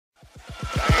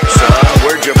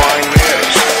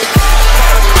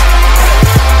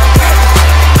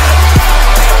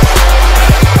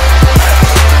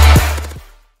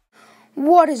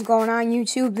What is going on,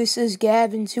 YouTube? This is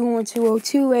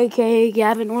Gavin21202, aka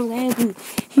Gavin Orlando,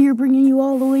 here bringing you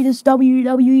all the latest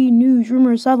WWE news,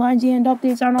 rumors, headlines, and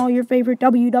updates on all your favorite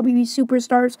WWE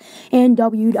superstars and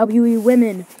WWE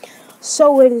women.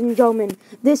 So, ladies and gentlemen,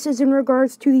 this is in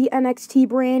regards to the NXT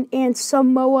brand and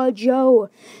Samoa Joe.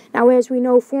 Now, as we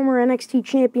know, former NXT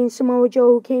champion Samoa Joe,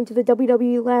 who came to the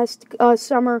WWE last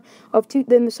summer of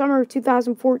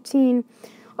 2014,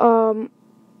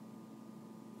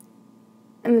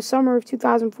 in the summer of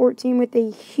 2014 with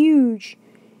a huge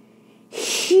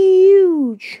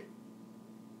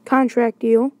contract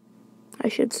deal, I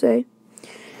should say.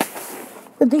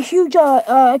 With a huge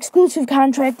exclusive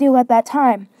contract deal at that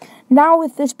time. Now,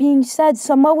 with this being said,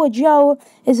 Samoa Joe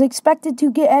is expected to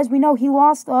get, as we know, he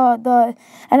lost the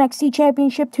NXT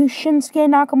Championship to Shinsuke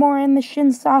Nakamura and the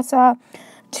Shinsasa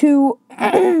to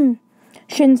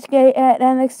Shinsuke at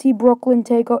NXT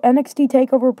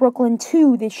TakeOver Brooklyn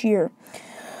 2 this year.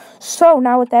 So,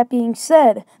 now with that being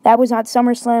said, that was on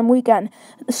SummerSlam weekend.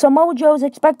 Samoa Joe is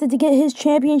expected to get his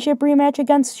championship rematch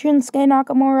against Shinsuke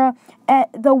Nakamura at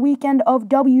the weekend of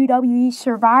WWE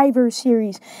Survivor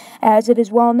Series. As it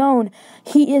is well known,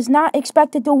 he is not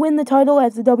expected to win the title,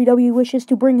 as the WWE wishes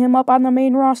to bring him up on the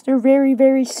main roster very,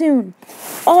 very soon.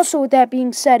 Also, with that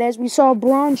being said, as we saw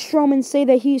Braun Strowman say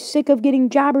that he's sick of getting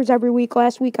jobbers every week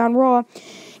last week on Raw,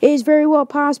 it is very well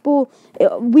possible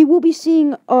we will be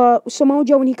seeing Samoa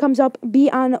Joe when he comes up be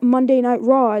on Monday Night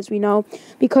Raw, as we know,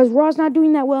 because Raw's not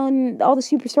doing that well, and all the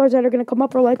superstars that are going to come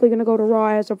up are likely going to go to Raw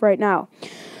as of right now.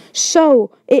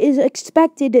 So, it is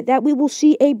expected that we will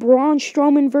see a Braun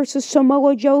Strowman versus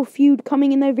Samoa Joe feud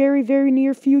coming in the very, very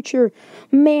near future.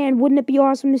 Man, wouldn't it be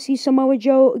awesome to see Samoa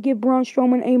Joe give Braun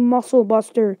Strowman a muscle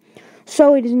buster?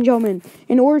 So, ladies and gentlemen,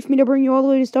 in order for me to bring you all the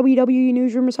latest WWE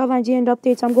news, rumors, headlines, and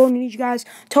updates, I'm going to need you guys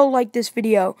to like this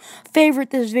video, favorite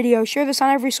this video, share this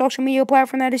on every social media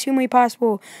platform that is humanly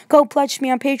possible. Go pledge to me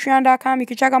on Patreon.com. You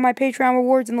can check out my Patreon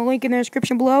rewards in the link in the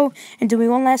description below. And do me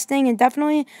one last thing, and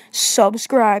definitely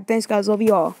subscribe. Thanks, guys. Love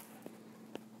you all.